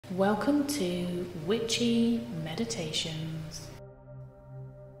Welcome to Witchy Meditations.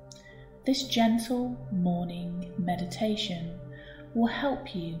 This gentle morning meditation will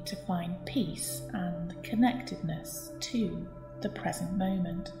help you to find peace and connectedness to the present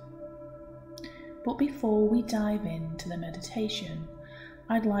moment. But before we dive into the meditation,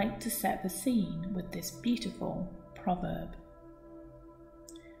 I'd like to set the scene with this beautiful proverb.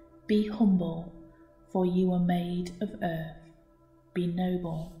 Be humble, for you are made of earth. Be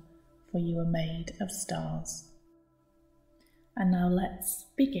noble, for you are made of stars. And now let's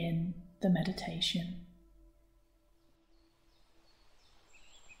begin the meditation.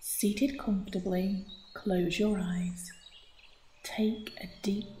 Seated comfortably, close your eyes. Take a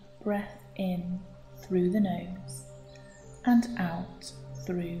deep breath in through the nose and out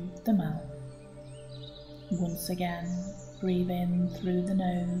through the mouth. Once again, breathe in through the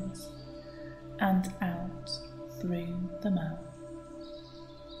nose and out through the mouth.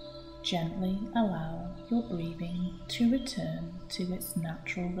 Gently allow your breathing to return to its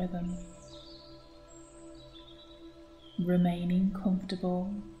natural rhythm. Remaining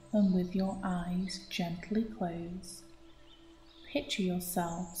comfortable and with your eyes gently closed, picture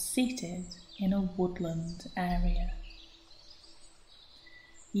yourself seated in a woodland area.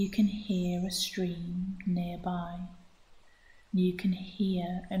 You can hear a stream nearby. You can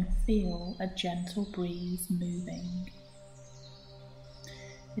hear and feel a gentle breeze moving.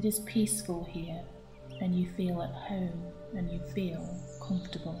 It is peaceful here, and you feel at home and you feel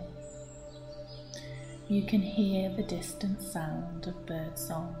comfortable. You can hear the distant sound of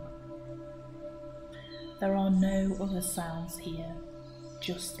birdsong. There are no other sounds here,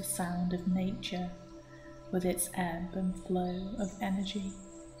 just the sound of nature with its ebb and flow of energy.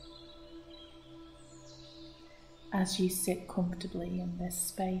 As you sit comfortably in this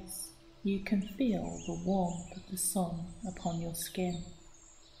space, you can feel the warmth of the sun upon your skin.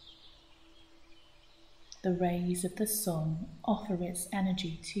 The rays of the sun offer its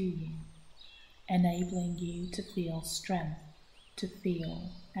energy to you, enabling you to feel strength, to feel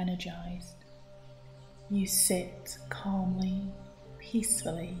energized. You sit calmly,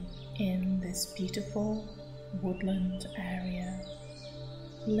 peacefully in this beautiful woodland area,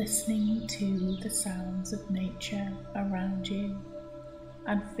 listening to the sounds of nature around you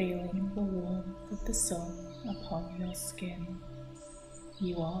and feeling the warmth of the sun upon your skin.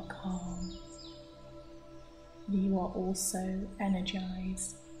 You are calm. You are also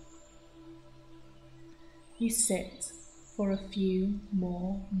energized. You sit for a few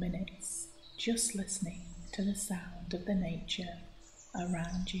more minutes just listening to the sound of the nature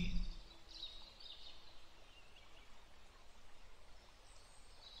around you.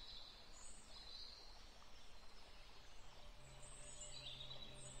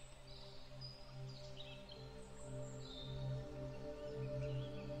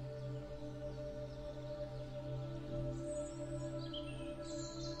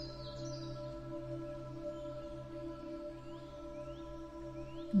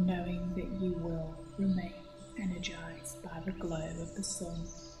 Knowing that you will remain energized by the glow of the sun,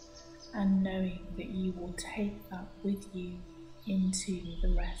 and knowing that you will take that with you into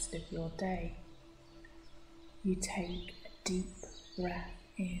the rest of your day. You take a deep breath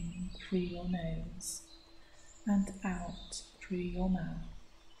in through your nose and out through your mouth.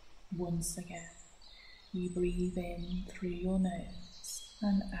 Once again, you breathe in through your nose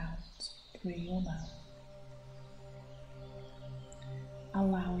and out through your mouth.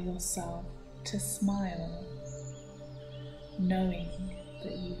 Allow yourself to smile, knowing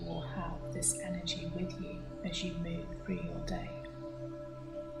that you will have this energy with you as you move through your day.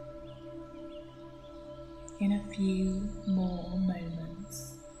 In a few more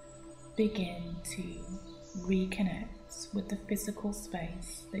moments, begin to reconnect with the physical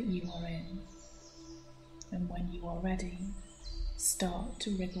space that you are in. And when you are ready, start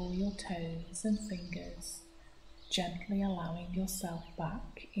to wriggle your toes and fingers, gently allowing yourself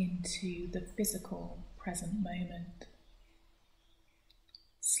back into the physical present moment.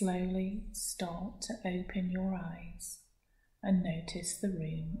 Slowly start to open your eyes and notice the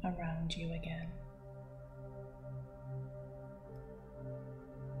room around you again.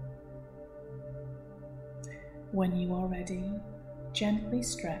 When you are ready, gently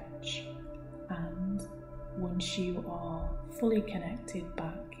stretch, and once you are fully connected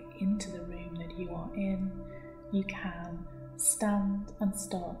back into the room that you are in, you can stand and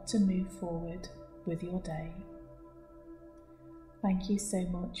start to move forward with your day. Thank you so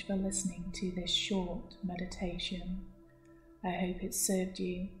much for listening to this short meditation. I hope it served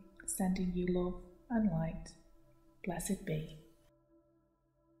you, sending you love and light. Blessed be.